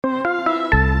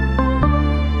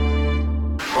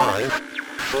5,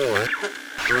 4,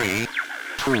 3,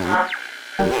 2, 1.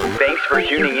 Thanks for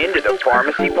tuning in to the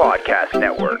Pharmacy Podcast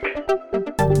Network.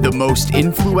 The most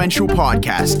influential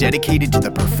podcast dedicated to the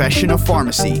profession of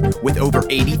pharmacy with over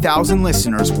 80,000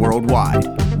 listeners worldwide.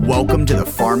 Welcome to the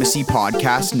Pharmacy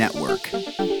Podcast Network.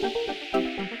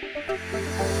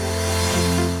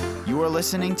 You are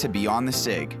listening to Beyond the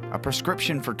SIG, a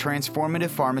prescription for transformative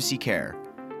pharmacy care.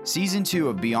 Season 2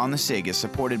 of Beyond the SIG is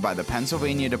supported by the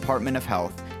Pennsylvania Department of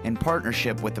Health in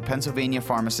partnership with the Pennsylvania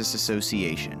Pharmacists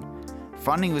Association.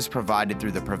 Funding was provided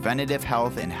through the Preventative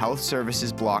Health and Health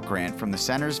Services Block Grant from the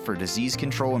Centers for Disease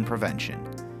Control and Prevention.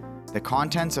 The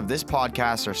contents of this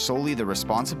podcast are solely the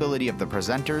responsibility of the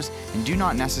presenters and do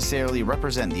not necessarily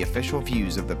represent the official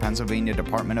views of the Pennsylvania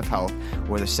Department of Health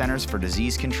or the Centers for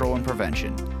Disease Control and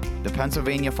Prevention. The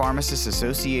Pennsylvania Pharmacists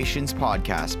Association's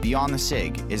podcast, Beyond the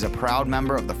SIG, is a proud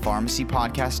member of the Pharmacy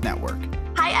Podcast Network.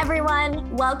 Hi, everyone.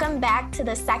 Welcome back to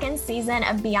the second season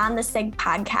of Beyond the SIG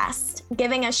podcast,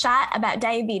 giving a shot about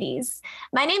diabetes.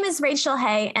 My name is Rachel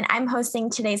Hay, and I'm hosting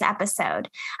today's episode.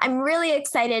 I'm really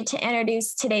excited to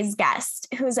introduce today's guest,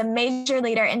 who's a major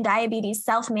leader in diabetes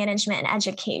self-management and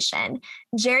education.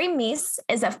 Jerry Meese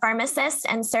is a pharmacist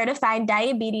and certified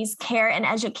diabetes care and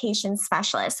education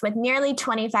specialist with nearly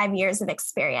 25 years of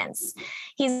experience.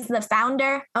 He's the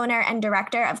founder, owner, and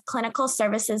director of Clinical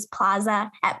Services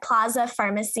Plaza at Plaza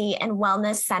Pharmacy and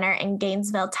Wellness Center in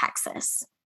Gainesville, Texas.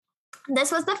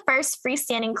 This was the first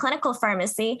freestanding clinical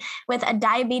pharmacy with a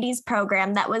diabetes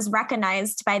program that was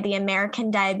recognized by the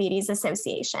American Diabetes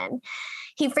Association.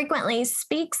 He frequently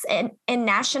speaks in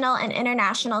national and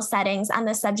international settings on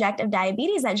the subject of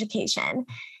diabetes education.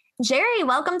 Jerry,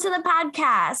 welcome to the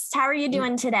podcast. How are you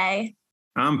doing today?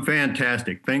 I'm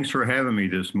fantastic. Thanks for having me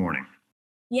this morning.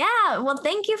 Yeah, well,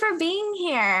 thank you for being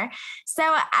here. So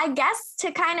I guess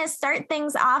to kind of start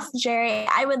things off, Jerry,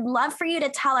 I would love for you to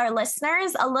tell our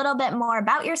listeners a little bit more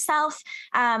about yourself.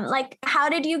 Like, how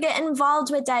did you get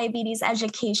involved with diabetes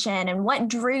education and what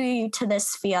drew you to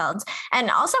this field? And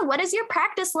also, what does your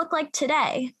practice look like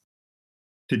today?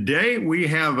 Today, we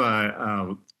have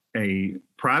a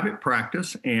private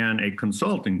practice and a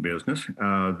consulting business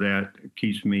that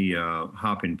keeps me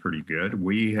hopping pretty good.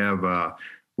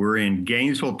 We're in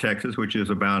Gainesville, Texas, which is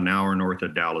about an hour north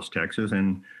of Dallas, Texas.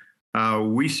 And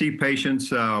we see patients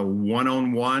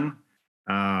one-on-one.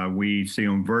 We see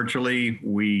them virtually.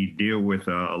 We deal with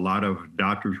a lot of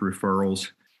doctors'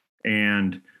 referrals.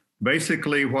 And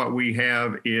basically what we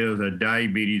have is a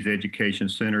diabetes education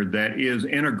center that is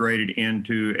integrated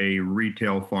into a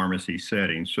retail pharmacy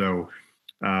setting. So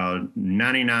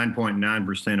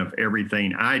 99.9% of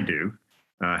everything I do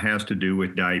has to do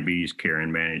with diabetes care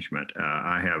and management.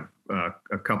 I have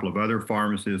a couple of other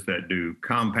pharmacists that do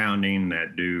compounding,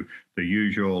 that do the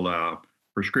usual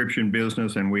prescription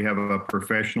business, and we have a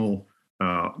professional,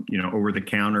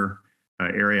 over-the-counter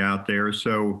area out there.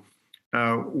 So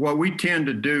what we tend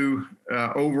to do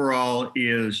overall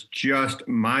is just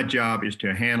my job is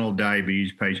to handle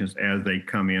diabetes patients as they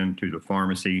come into the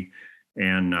pharmacy.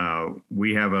 And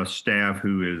we have a staff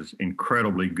who is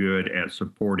incredibly good at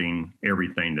supporting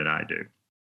everything that I do.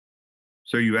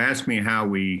 So you asked me how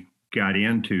we got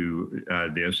into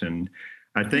this, and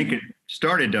I think it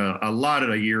started a lot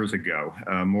of years ago,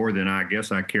 more than I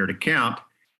guess I care to count,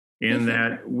 in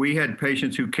that we had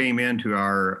patients who came into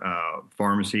our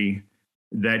pharmacy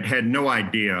that had no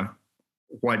idea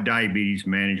what diabetes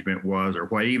management was or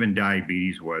what even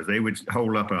diabetes was. They would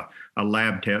hold up a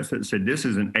lab test that said, this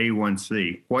is an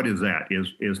A1C. What is that?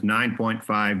 Is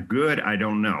 9.5 good? I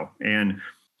don't know. And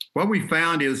what we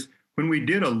found is when we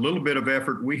did a little bit of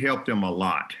effort, we helped them a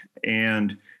lot.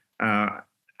 And I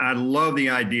love the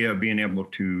idea of being able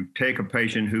to take a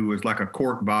patient who was like a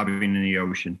cork bobbing in the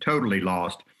ocean, totally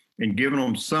lost, and giving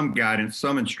them some guidance,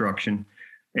 some instruction.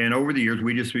 And over the years,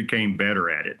 we just became better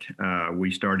at it.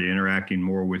 We started interacting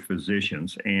more with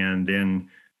physicians and then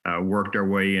worked our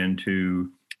way into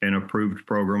an approved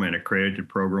program, an accredited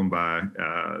program by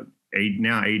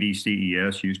now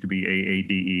ADCES, used to be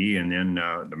AADE, and then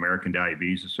the American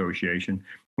Diabetes Association.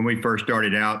 When we first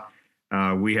started out,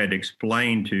 we had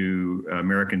explained to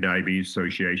American Diabetes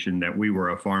Association that we were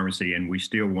a pharmacy and we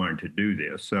still wanted to do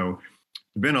this. So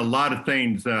there's been a lot of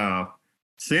things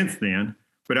since then.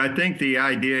 But I think the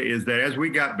idea is that as we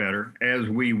got better, as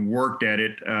we worked at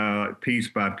it piece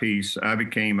by piece, I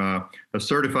became a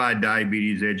certified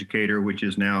diabetes educator, which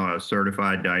is now a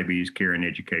certified diabetes care and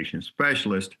education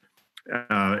specialist,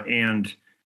 and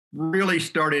really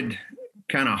started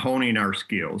kind of honing our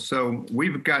skills. So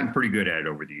we've gotten pretty good at it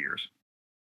over the years.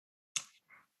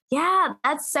 Yeah,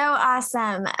 that's so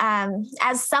awesome.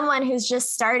 As someone who's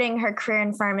just starting her career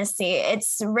in pharmacy,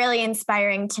 it's really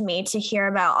inspiring to me to hear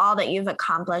about all that you've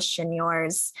accomplished in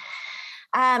yours.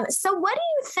 So, what do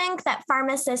you think that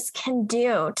pharmacists can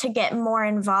do to get more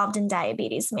involved in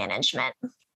diabetes management?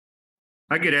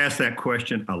 I get asked that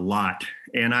question a lot.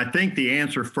 And I think the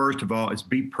answer, first of all, is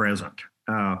be present.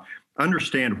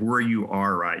 Understand where you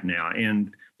are right now.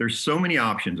 And there's so many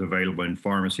options available in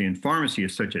pharmacy, and pharmacy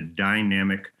is such a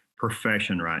dynamic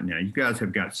profession right now. You guys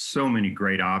have got so many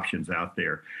great options out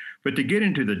there. But to get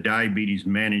into the diabetes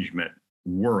management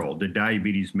world, the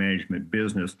diabetes management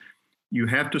business, you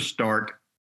have to start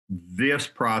this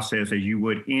process as you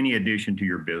would any addition to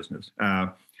your business.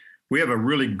 We have a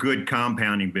really good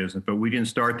compounding business, but we didn't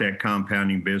start that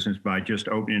compounding business by just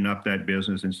opening up that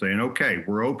business and saying, okay,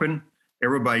 we're open.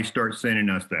 Everybody starts sending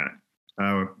us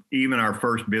that. Even our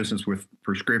first business with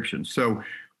prescriptions. So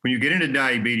when you get into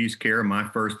diabetes care, my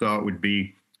first thought would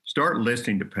be start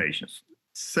listening to patients.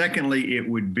 Secondly, it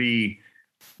would be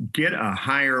get a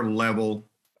higher level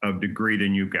of degree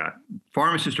than you've got.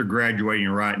 Pharmacists are graduating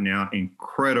right now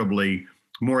incredibly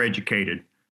more educated,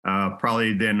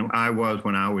 probably than I was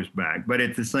when I was back. But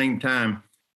at the same time,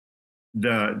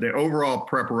 the overall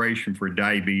preparation for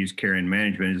diabetes care and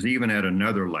management is even at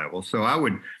another level. So I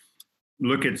would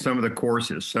look at some of the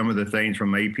courses, some of the things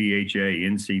from APHA,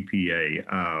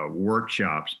 NCPA,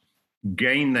 workshops,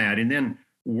 gain that, and then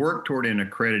work toward an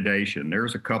accreditation.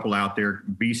 There's a couple out there.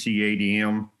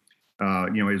 BCADM,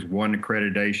 is one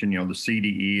accreditation. The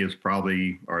CDE is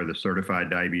probably, or the Certified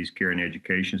Diabetes Care and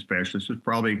Education Specialist, is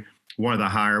probably one of the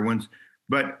higher ones.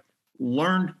 But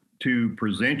learn to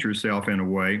present yourself in a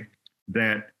way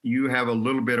that you have a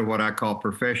little bit of what I call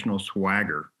professional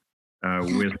swagger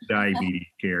with diabetes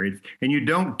care. And you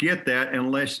don't get that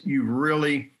unless you've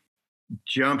really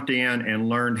jumped in and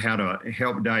learned how to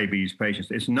help diabetes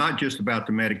patients. It's not just about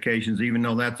the medications, even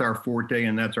though that's our forte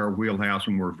and that's our wheelhouse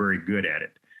and we're very good at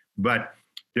it. But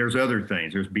there's other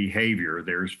things. There's behavior,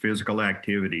 there's physical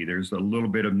activity, there's a little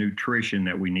bit of nutrition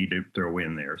that we need to throw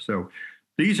in there. So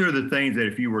these are the things that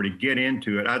if you were to get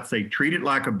into it, I'd say treat it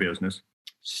like a business.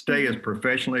 Stay as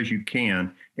professional as you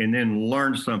can, and then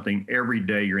learn something every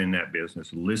day you're in that business.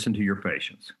 Listen to your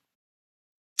patients.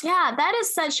 Yeah, that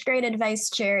is such great advice,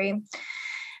 Jerry.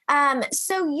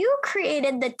 So you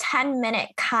created the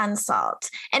 10-minute consult,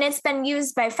 and it's been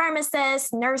used by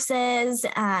pharmacists, nurses,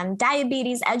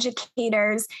 diabetes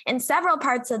educators in several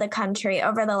parts of the country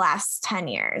over the last 10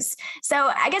 years.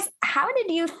 So I guess, how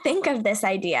did you think of this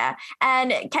idea?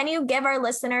 And can you give our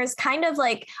listeners kind of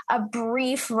like a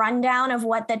brief rundown of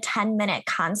what the 10-minute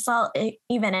consult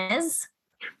even is?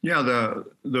 Yeah,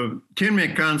 the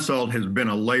 10-minute consult has been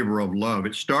a labor of love.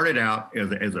 It started out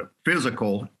as a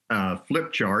physical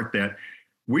flip chart that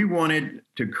we wanted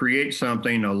to create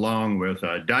something along with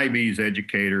diabetes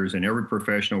educators and every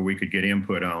professional we could get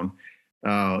input on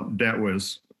that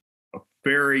was a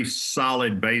very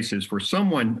solid basis for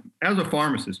someone as a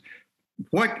pharmacist.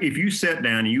 What if you sat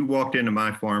down and you walked into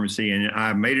my pharmacy and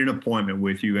I made an appointment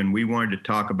with you and we wanted to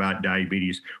talk about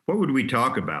diabetes, what would we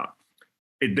talk about?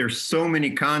 There's so many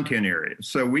content areas.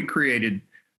 So we created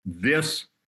this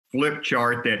flip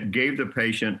chart that gave the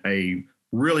patient a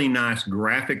really nice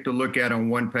graphic to look at on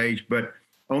one page, but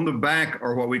on the back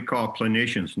are what we call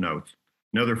clinician's notes.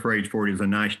 Another phrase for it is a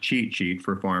nice cheat sheet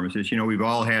for pharmacists. We've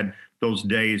all had those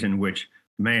days in which,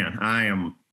 man, I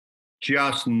am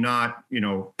just not,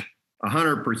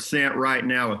 100% right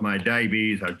now with my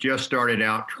diabetes. I've just started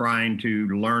out trying to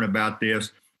learn about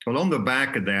this. Well, on the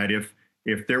back of that,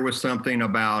 if there was something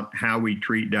about how we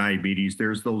treat diabetes,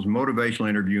 there's those motivational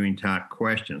interviewing type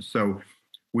questions. So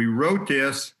we wrote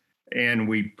this and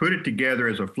we put it together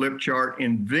as a flip chart.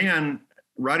 And then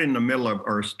right in the middle of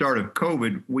our start of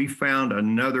COVID, we found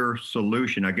another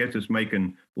solution. I guess it's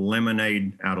making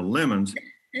lemonade out of lemons.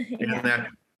 Yeah. In that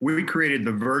we created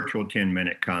the virtual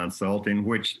 10-minute consult in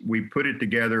which we put it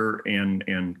together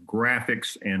in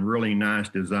graphics and really nice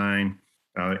design,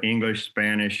 English,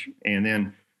 Spanish, and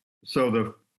then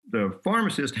so the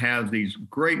pharmacist has these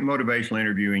great motivational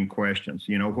interviewing questions.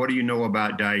 What do you know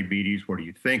about diabetes? What do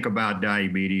you think about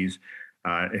diabetes?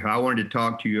 If I wanted to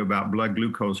talk to you about blood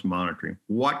glucose monitoring,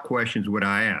 what questions would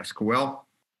I ask? Well,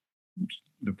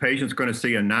 the patient's going to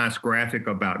see a nice graphic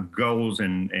about goals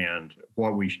and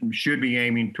what we should be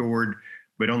aiming toward.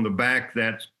 But on the back,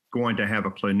 that's going to have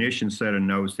a clinician set of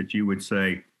notes that you would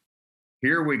say,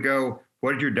 here we go.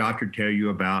 What did your doctor tell you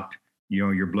about,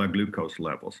 your blood glucose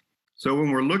levels? So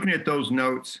when we're looking at those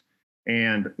notes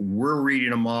and we're reading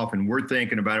them off and we're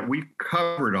thinking about it, we've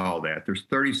covered all that. There's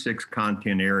 36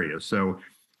 content areas. So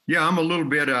yeah, I'm a little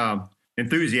bit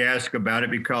enthusiastic about it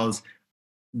because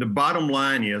the bottom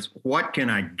line is, what can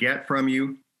I get from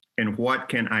you and what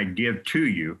can I give to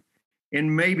you?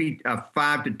 And maybe a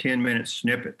 5 to 10 minute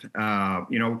snippet.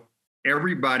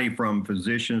 Everybody from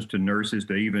physicians to nurses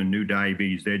to even new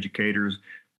diabetes educators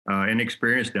and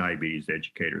experienced diabetes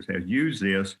educators have used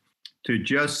this to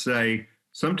just say,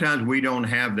 sometimes we don't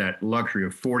have that luxury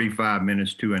of 45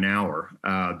 minutes to an hour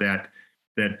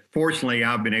that fortunately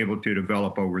I've been able to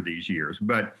develop over these years.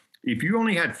 But if you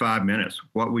only had 5 minutes,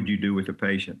 what would you do with a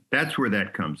patient? That's where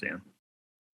that comes in.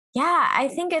 Yeah, I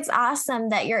think it's awesome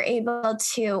that you're able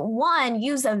to, one,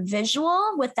 use a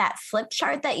visual with that flip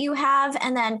chart that you have,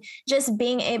 and then just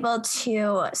being able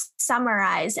to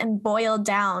summarize and boil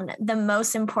down the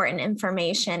most important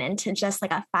information into just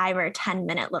like a 5 or 10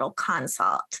 minute little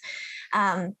consult.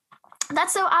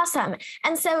 That's so awesome.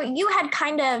 And so you had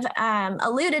kind of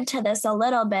alluded to this a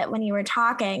little bit when you were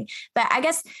talking, but I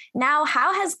guess now,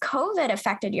 how has COVID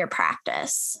affected your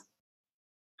practice?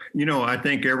 I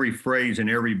think every phrase in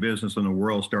every business in the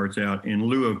world starts out in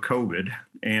lieu of COVID,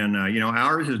 and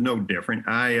ours is no different.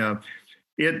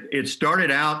 It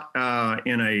started out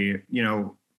in a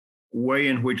way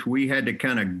in which we had to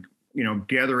kind of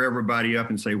gather everybody up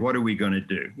and say, what are we going to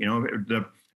do?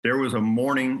 There was a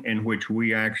morning in which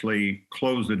we actually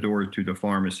closed the doors to the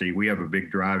pharmacy. We have a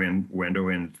big drive-in window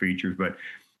and features, but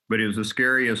it was the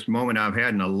scariest moment I've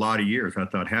had in a lot of years. I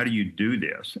thought, how do you do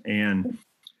this? And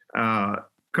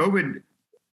COVID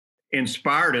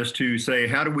inspired us to say,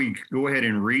 how do we go ahead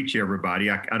and reach everybody?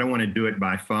 I don't want to do it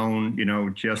by phone,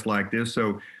 just like this.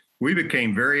 So we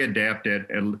became very adept at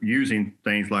using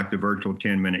things like the virtual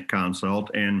 10-minute consult,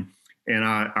 and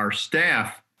our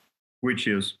staff, which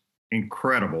is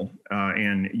incredible.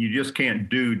 And you just can't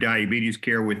do diabetes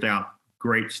care without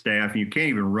great staff. You can't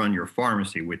even run your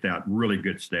pharmacy without really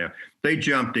good staff. They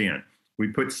jumped in. We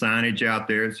put signage out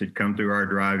there that said, come through our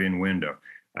drive-in window.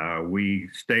 We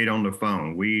stayed on the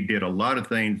phone. We did a lot of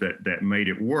things that made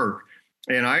it work.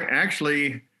 And I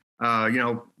actually,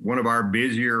 one of our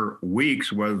busier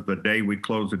weeks was the day we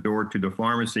closed the door to the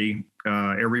pharmacy.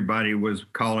 Everybody was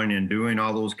calling and doing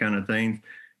all those kind of things.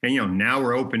 And, now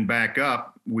we're open back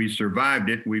up. We survived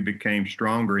it. We became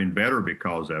stronger and better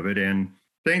because of it. And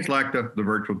things like the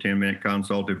virtual 10-minute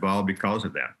consult evolved because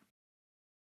of that.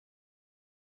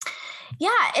 Yeah,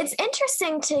 it's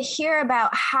interesting to hear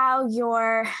about how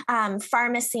your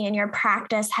pharmacy and your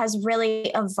practice has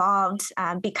really evolved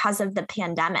because of the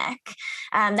pandemic.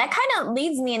 That kind of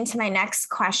leads me into my next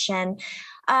question.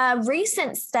 A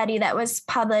recent study that was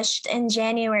published in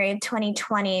January of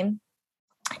 2020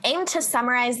 aimed to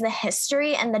summarize the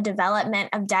history and the development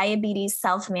of diabetes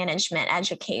self-management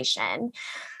education.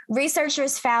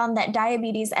 Researchers found that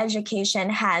diabetes education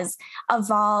has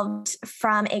evolved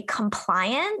from a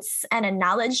compliance and a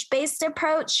knowledge-based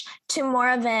approach to more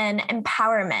of an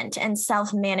empowerment and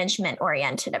self-management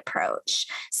oriented approach.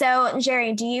 So,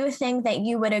 Jerry, do you think that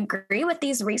you would agree with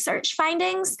these research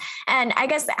findings? And I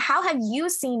guess, how have you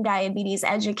seen diabetes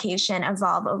education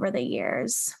evolve over the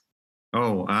years?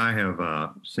 Oh, I have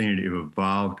seen it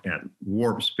evolve at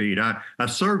warp speed. I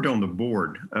served on the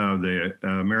board of the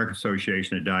American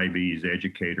Association of Diabetes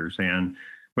Educators. And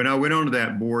when I went onto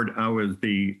that board, I was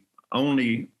the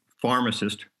only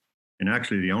pharmacist and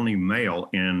actually the only male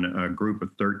in a group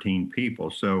of 13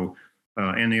 people. So,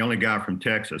 and the only guy from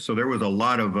Texas. So there was a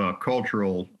lot of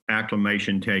cultural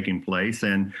acclimation taking place.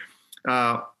 And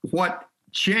what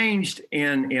changed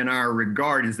in our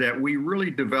regard is that we really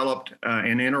developed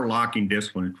an interlocking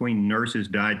discipline between nurses,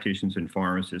 dietitians, and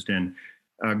pharmacists. And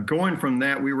going from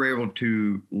that, we were able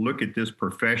to look at this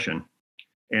profession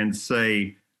and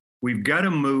say, we've got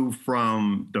to move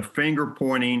from the finger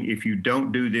pointing, if you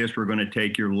don't do this, we're going to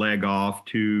take your leg off,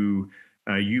 to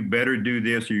you better do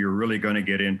this or you're really going to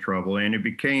get in trouble. And it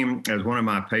became, as one of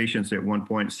my patients at one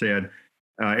point said,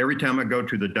 every time I go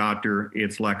to the doctor,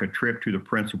 it's like a trip to the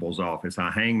principal's office.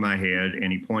 I hang my head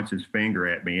and he points his finger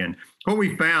at me. And what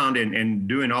we found in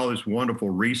doing all this wonderful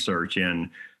research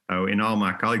and in all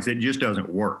my colleagues, it just doesn't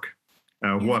work.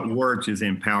 What works is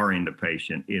empowering the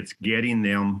patient. It's getting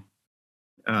them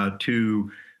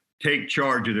to take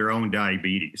charge of their own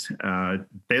diabetes.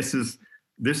 This is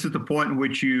the point in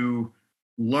which you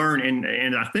learn,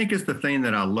 and I think it's the thing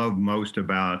that I love most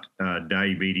about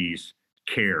diabetes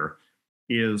care,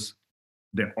 is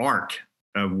the art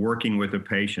of working with a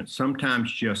patient,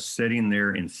 sometimes just sitting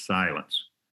there in silence,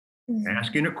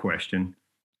 asking a question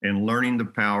and learning the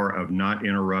power of not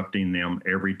interrupting them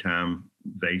every time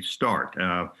they start.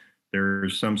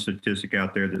 There's some statistic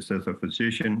out there that says a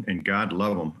physician, and God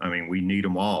love them, I mean, we need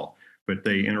them all, but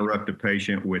they interrupt a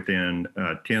patient within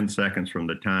 10 seconds from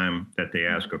the time that they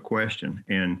ask a question.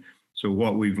 And so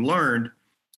what we've learned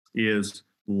is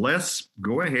let's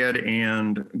go ahead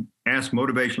and ask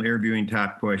motivational interviewing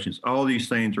type questions. All these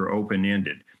things are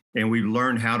open-ended, and we've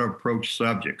learned how to approach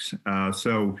subjects.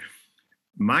 So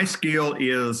my skill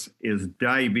is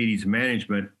diabetes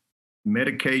management.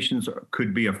 Medications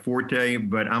could be a forte,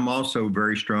 but I'm also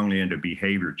very strongly into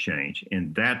behavior change,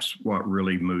 and that's what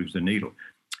really moves the needle.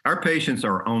 Our patients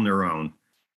are on their own,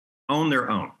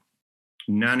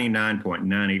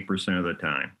 99.98% of the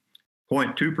time.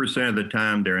 0.2% of the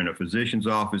time, they're in a physician's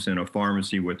office, in a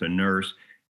pharmacy with a nurse,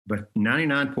 but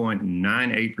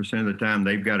 99.98% of the time,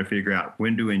 they've got to figure out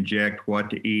when to inject, what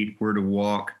to eat, where to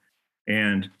walk,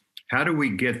 and how do we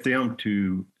get them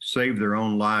to save their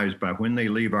own lives by when they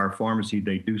leave our pharmacy,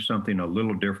 they do something a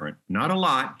little different. Not a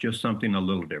lot, just something a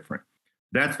little different.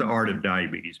 That's the art of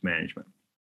diabetes management.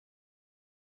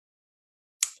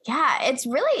 Yeah, it's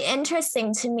really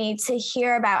interesting to me to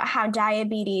hear about how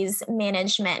diabetes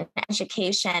management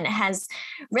education has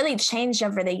really changed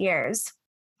over the years.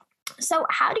 So,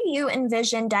 how do you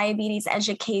envision diabetes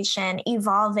education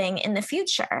evolving in the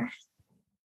future?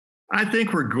 I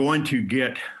think we're going to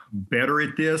get better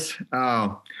at this.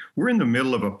 We're in the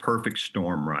middle of a perfect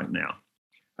storm right now.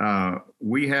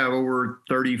 We have over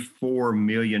 34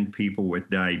 million people with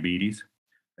diabetes.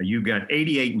 You've got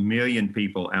 88 million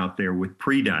people out there with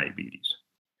prediabetes.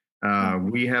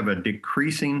 We have a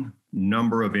decreasing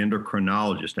number of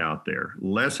endocrinologists out there.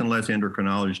 Less and less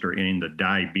endocrinologists are in the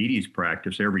diabetes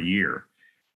practice every year.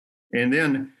 And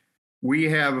then we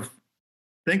have,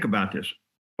 think about this,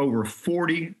 over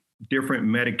 40 different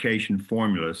medication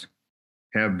formulas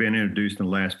have been introduced in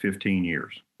the last 15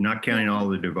 years, not counting all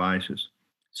the devices.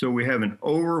 So we have an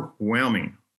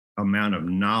overwhelming amount of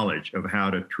knowledge of how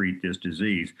to treat this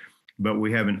disease, but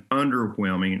we have an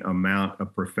underwhelming amount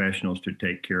of professionals to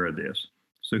take care of this.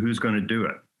 So who's going to do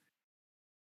it?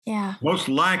 Yeah. Most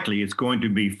likely it's going to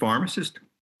be pharmacists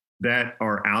that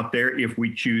are out there if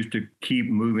we choose to keep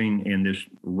moving in this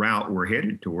route we're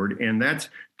headed toward. And that's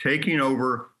taking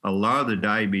over a lot of the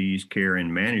diabetes care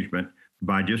and management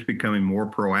by just becoming more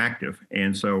proactive.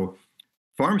 And so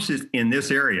pharmacists in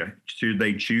this area, should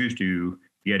they choose to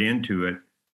get into it,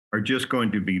 are just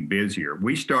going to be busier.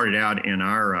 We started out in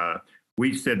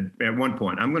we said at one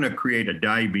point, I'm going to create a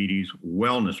diabetes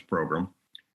wellness program,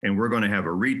 and we're going to have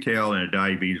a retail and a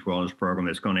diabetes wellness program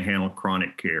that's going to handle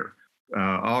chronic care,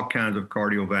 all kinds of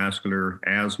cardiovascular,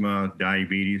 asthma,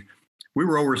 diabetes. We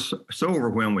were so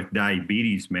overwhelmed with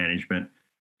diabetes management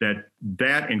that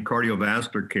and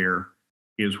cardiovascular care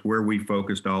is where we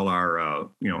focused all our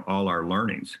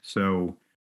learnings. So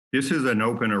this is an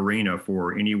open arena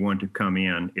for anyone to come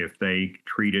in if they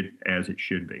treat it as it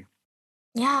should be.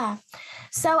 Yeah.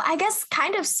 So I guess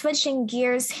kind of switching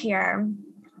gears here,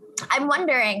 I'm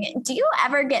wondering, do you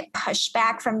ever get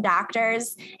pushback from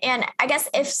doctors? And I guess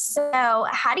if so,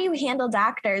 how do you handle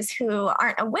doctors who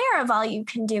aren't aware of all you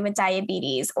can do with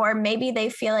diabetes, or maybe they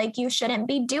feel like you shouldn't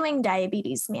be doing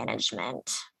diabetes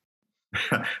management?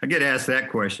 I get asked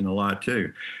that question a lot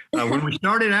too. When we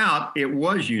started out, it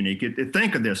was unique.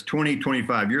 Think of this,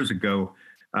 25 years ago,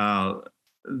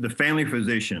 the family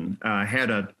physician had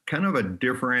a kind of a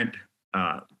different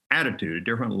attitude, a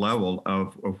different level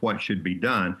of what should be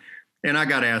done. And I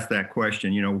got asked that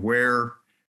question, where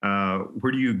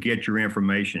do you get your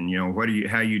information?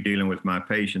 How are you dealing with my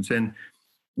patients? And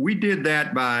we did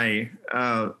that by,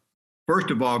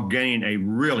 first of all, gaining a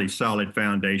really solid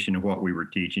foundation of what we were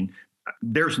teaching.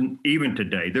 Even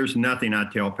today, there's nothing I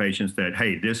tell patients that,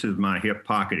 hey, this is my hip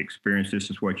pocket experience. This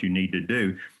is what you need to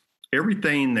do.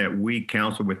 Everything that we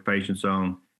counsel with patients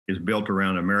on is built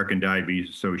around American Diabetes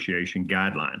Association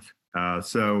guidelines.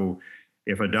 So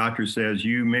if a doctor says,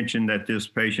 you mentioned that this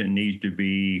patient needs to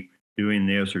be doing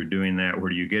this or doing that, where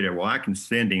do you get it? Well, I can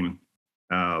send him,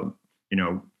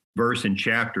 verse and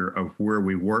chapter of where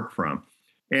we work from.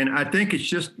 And I think it's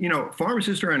just,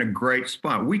 pharmacists are in a great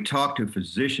spot. We talk to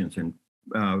physicians and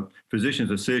physicians'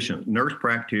 assistants, nurse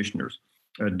practitioners,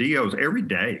 DOs every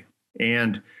day.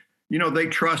 And, they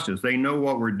trust us. They know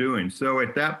what we're doing. So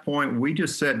at that point, we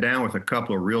just sat down with a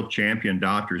couple of real champion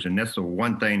doctors. And that's the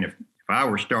one thing, if I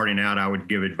were starting out, I would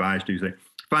give advice to say,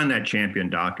 find that champion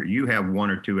doctor. You have one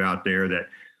or two out there that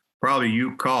probably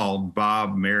you called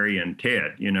Bob, Mary, and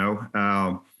Ted,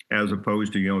 as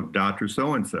opposed to, Dr.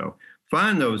 So-and-so.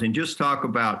 Find those and just talk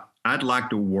about, I'd like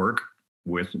to work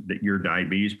with your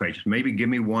diabetes patients. Maybe give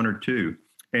me one or two.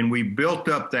 And we built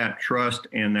up that trust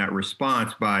and that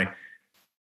response by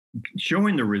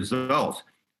showing the results.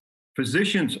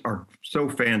 Physicians are so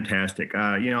fantastic.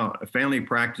 Family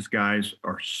practice guys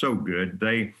are so good.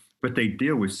 But they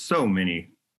deal with so many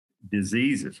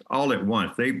diseases all at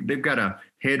once. They've got a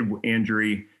head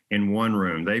injury in one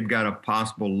room. They've got a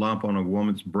possible lump on a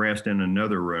woman's breast in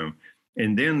another room.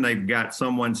 And then they've got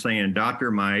someone saying, doctor,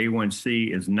 my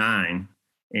A1C is 9.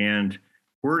 And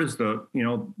where does the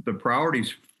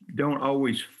priorities don't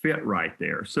always fit right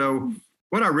there. So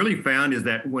what I really found is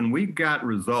that when we got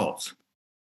results,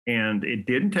 and it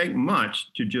didn't take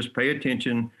much to just pay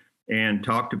attention and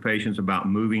talk to patients about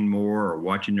moving more or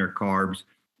watching their carbs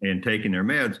and taking their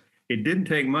meds, it didn't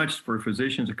take much for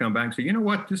physicians to come back and say, you know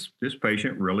what, this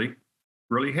patient really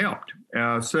helped.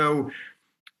 So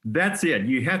that's it.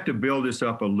 You have to build this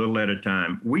up a little at a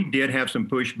time. We did have some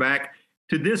pushback.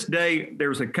 To this day,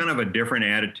 there's a kind of a different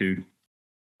attitude,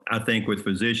 I think, with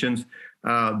physicians.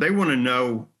 They want to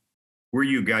know where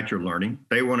you got your learning.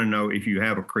 They want to know if you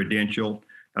have a credential,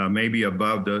 maybe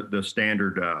above the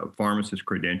standard pharmacist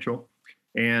credential.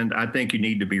 And I think you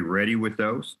need to be ready with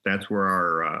those. That's where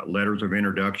our letters of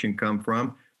introduction come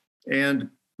from. And,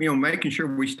 making sure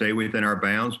we stay within our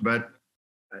bounds. But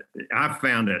I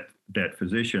found that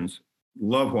physicians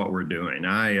love what we're doing.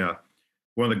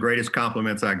 One of the greatest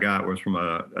compliments I got was from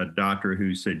a doctor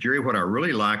who said, Jerry, what I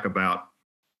really like about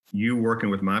you working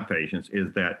with my patients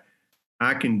is that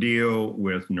I can deal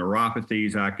with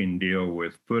neuropathies, I can deal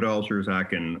with foot ulcers, I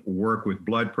can work with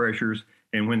blood pressures.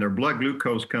 And when their blood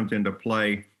glucose comes into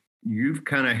play, you've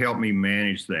kind of helped me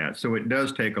manage that. So it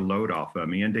does take a load off of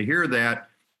me. And to hear that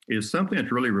is something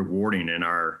that's really rewarding in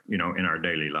our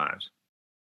daily lives.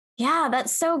 Yeah,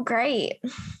 that's so great.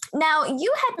 Now,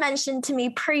 you had mentioned to me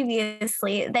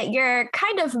previously that your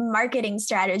kind of marketing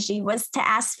strategy was to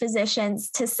ask physicians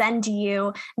to send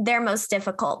you their most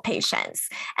difficult patients.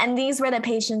 And these were the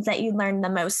patients that you learned the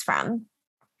most from.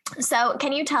 So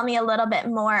can you tell me a little bit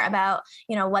more about,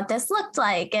 what this looked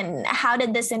like and how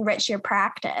did this enrich your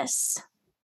practice?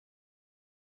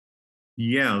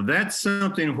 Yeah, that's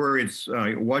something where it's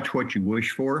watch what you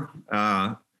wish for.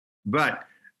 But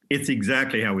it's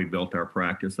exactly how we built our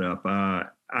practice up.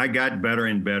 I got better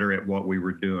and better at what we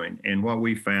were doing. And what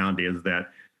we found is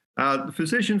that the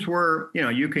physicians were,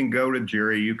 you can go to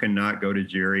Jerry, you cannot go to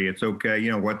Jerry. It's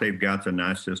okay. What they've got's a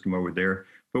nice system over there.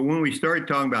 But when we started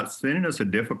talking about sending us a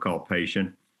difficult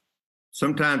patient,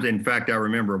 sometimes, in fact, I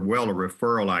remember a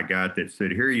referral I got that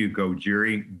said, here you go,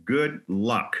 Jerry, good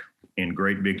luck, in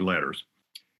great big letters.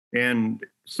 And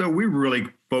so we really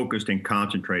focused and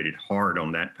concentrated hard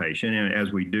on that patient, and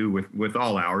as we do with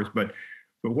all ours. But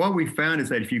what we found is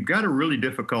that if you've got a really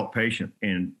difficult patient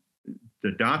and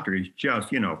the doctor is just,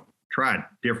 tried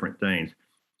different things,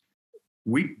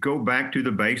 we go back to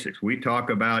the basics. We talk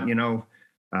about,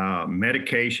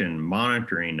 medication,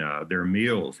 monitoring their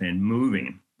meals and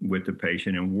moving with the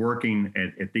patient and working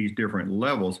at these different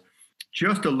levels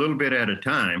just a little bit at a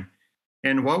time.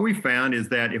 And what we found is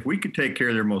that if we could take care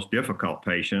of their most difficult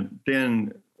patient,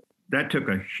 then that took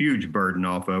a huge burden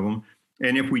off of them.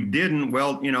 And if we didn't,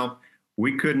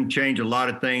 we couldn't change a lot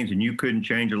of things and you couldn't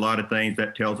change a lot of things.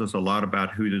 That tells us a lot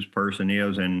about who this person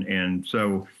is. And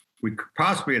so we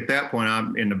possibly at that point,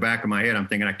 I'm in the back of my head, I'm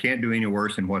thinking I can't do any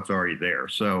worse than what's already there.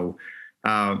 So,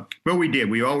 but we did.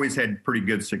 We always had pretty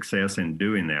good success in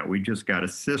doing that. We just got a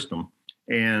system.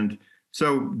 And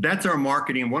so that's our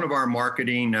marketing. One of our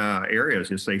marketing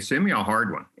areas is say, send me a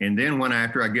hard one. And then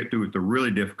after I get through with the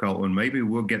really difficult one, maybe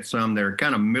we'll get some that are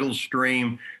kind of middle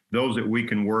stream, those that we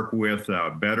can work with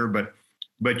better.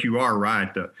 But you are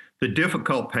right. The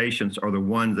difficult patients are the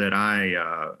ones that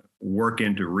I work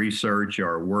into research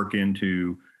or work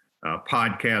into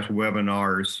podcast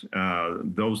webinars,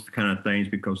 those kind of things,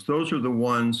 because those are the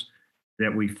ones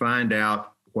that we find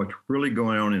out what's really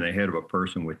going on in the head of a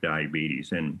person with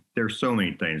diabetes. And there's so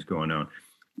many things going on.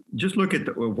 Just look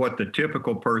at what the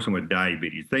typical person with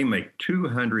diabetes, they make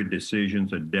 200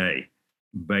 decisions a day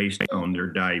based on their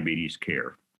diabetes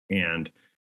care. And,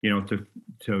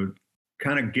 to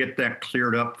kind of get that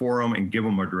cleared up for them and give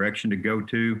them a direction to go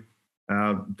to,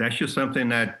 that's just something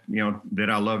that, that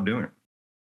I love doing.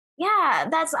 Yeah,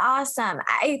 that's awesome.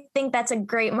 I think that's a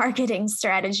great marketing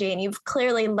strategy, and you've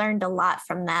clearly learned a lot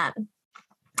from that.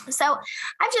 So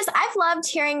I've loved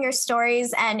hearing your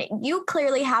stories, and you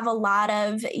clearly have a lot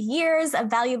of years of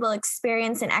valuable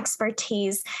experience and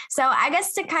expertise. So I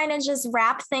guess to kind of just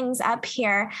wrap things up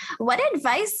here, what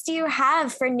advice do you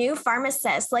have for new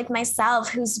pharmacists like myself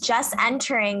who's just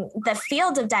entering the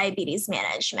field of diabetes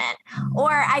management?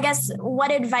 Or I guess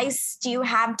what advice do you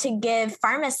have to give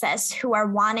pharmacists who are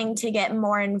wanting to get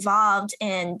more involved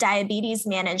in diabetes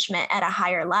management at a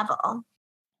higher level?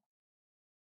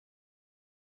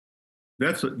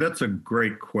 That's a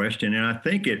great question. And I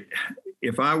think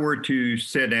if I were to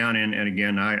sit down and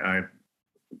again, I've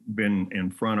been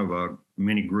in front of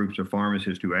many groups of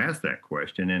pharmacists who ask that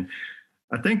question. And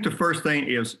I think the first thing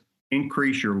is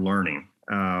increase your learning.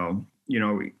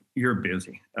 You're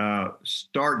busy.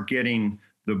 Start getting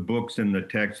the books and the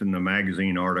texts and the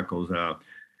magazine articles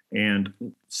and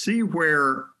see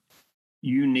where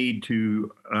you need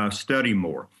to study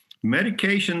more.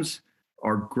 Medications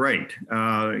are great.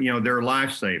 They're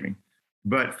life-saving.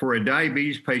 But for a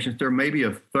diabetes patient, there may be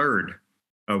a third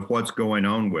of what's going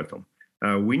on with them.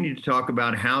 We need to talk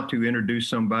about how to introduce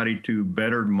somebody to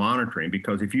better monitoring,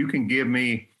 because if you can give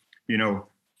me,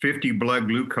 50 blood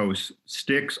glucose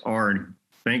sticks, or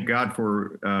thank God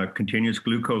for continuous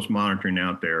glucose monitoring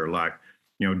out there, like,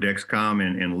 Dexcom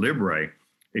and Libre.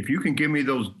 If you can give me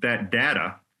that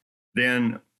data,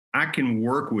 then I can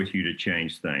work with you to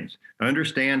change things.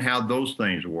 Understand how those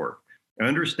things work.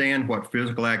 Understand what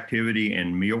physical activity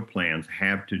and meal plans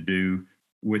have to do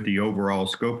with the overall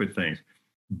scope of things.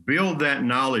 Build that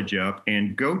knowledge up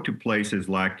and go to places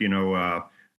like, again,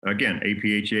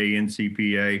 APHA,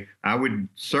 NCPA. I would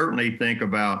certainly think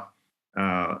about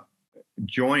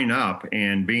joining up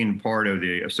and being part of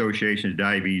the Association of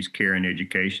Diabetes Care and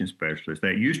Education Specialists.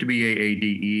 That used to be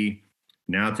AADE.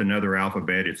 Now it's another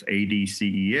alphabet. It's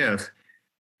ADCES.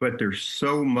 But there's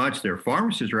so much there.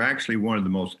 Pharmacists are actually one of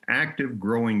the most active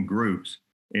growing groups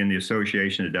in the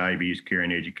Association of Diabetes Care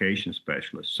and Education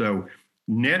Specialists. So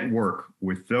network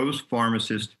with those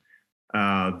pharmacists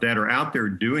that are out there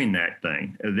doing that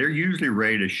thing. They're usually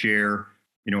ready to share,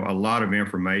 a lot of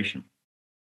information.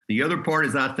 The other part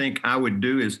is I think I would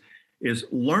do is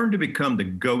learn to become the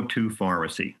go-to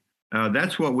pharmacy.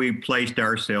 That's what we placed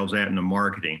ourselves at in the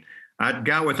marketing. I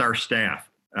got with our staff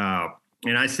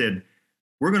and I said,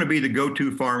 we're going to be the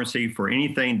go-to pharmacy for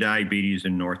anything diabetes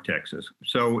in North Texas.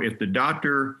 So if the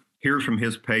doctor hears from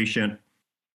his patient,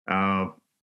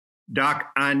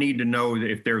 Doc, I need to know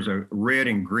if there's a red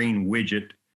and green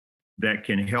widget that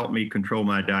can help me control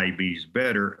my diabetes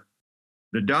better.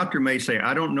 The doctor may say,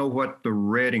 I don't know what the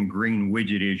red and green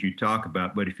widget is you talk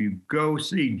about, but if you go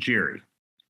see Jerry,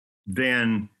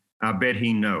 then I bet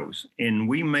he knows. And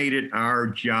we made it our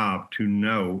job to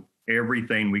know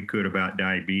everything we could about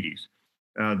diabetes.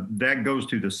 That goes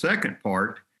to the second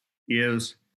part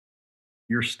is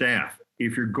your staff.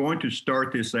 If you're going to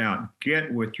start this out,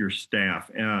 get with your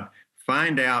staff.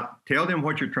 Find out, tell them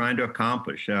what you're trying to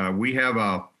accomplish. We have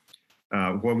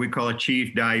what we call a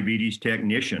chief diabetes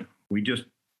technician. We just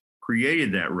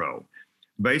created that role.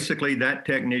 Basically, that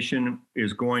technician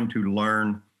is going to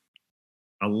learn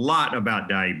a lot about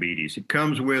diabetes. It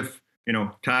comes with,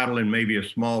 title and maybe a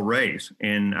small raise.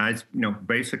 And I,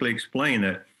 basically explain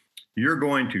that you're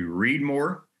going to read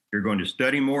more, you're going to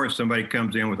study more. If somebody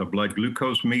comes in with a blood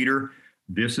glucose meter,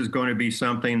 this is going to be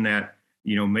something that,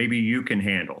 maybe you can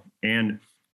handle. And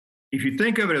if you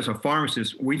think of it as a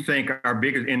pharmacist, we think our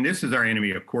biggest, and this is our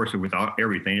enemy, of course, with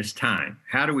everything, is time.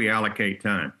 How do we allocate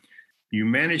time? You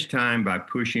manage time by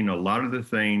pushing a lot of the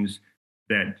things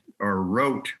that are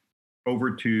rote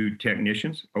over to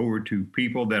technicians, over to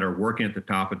people that are working at the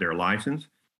top of their license.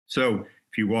 So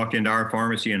if you walk into our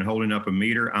pharmacy and holding up a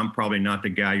meter, I'm probably not the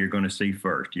guy you're going to see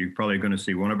first. You're probably going to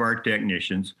see one of our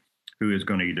technicians who is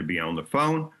going to either be on the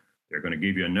phone, they're going to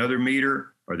give you another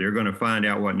meter, or they're going to find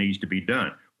out what needs to be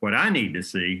done. What I need to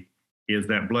see is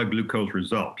that blood glucose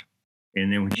result.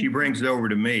 And then when she brings it over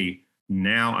to me,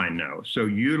 now I know. So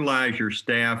utilize your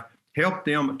staff, help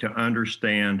them to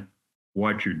understand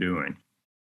what you're doing.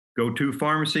 Go to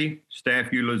pharmacy,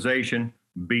 staff utilization,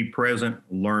 be present,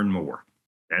 learn more.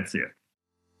 That's it.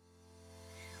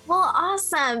 Well,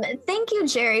 awesome. Thank you,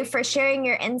 Jerry, for sharing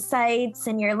your insights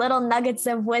and your little nuggets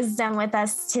of wisdom with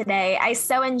us today. I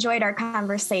so enjoyed our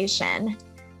conversation.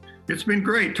 It's been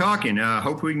great talking.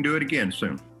 Hope we can do it again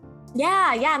soon.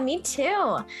 Yeah, me too.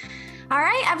 All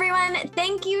right, everyone.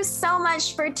 Thank you so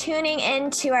much for tuning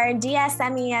in to our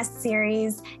DSMES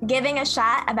series, Giving a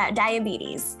Shot About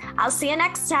Diabetes. I'll see you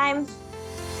next time.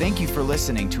 Thank you for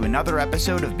listening to another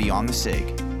episode of Beyond the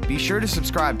SIG. Be sure to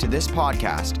subscribe to this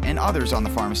podcast and others on the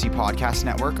Pharmacy Podcast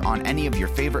Network on any of your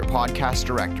favorite podcast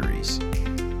directories.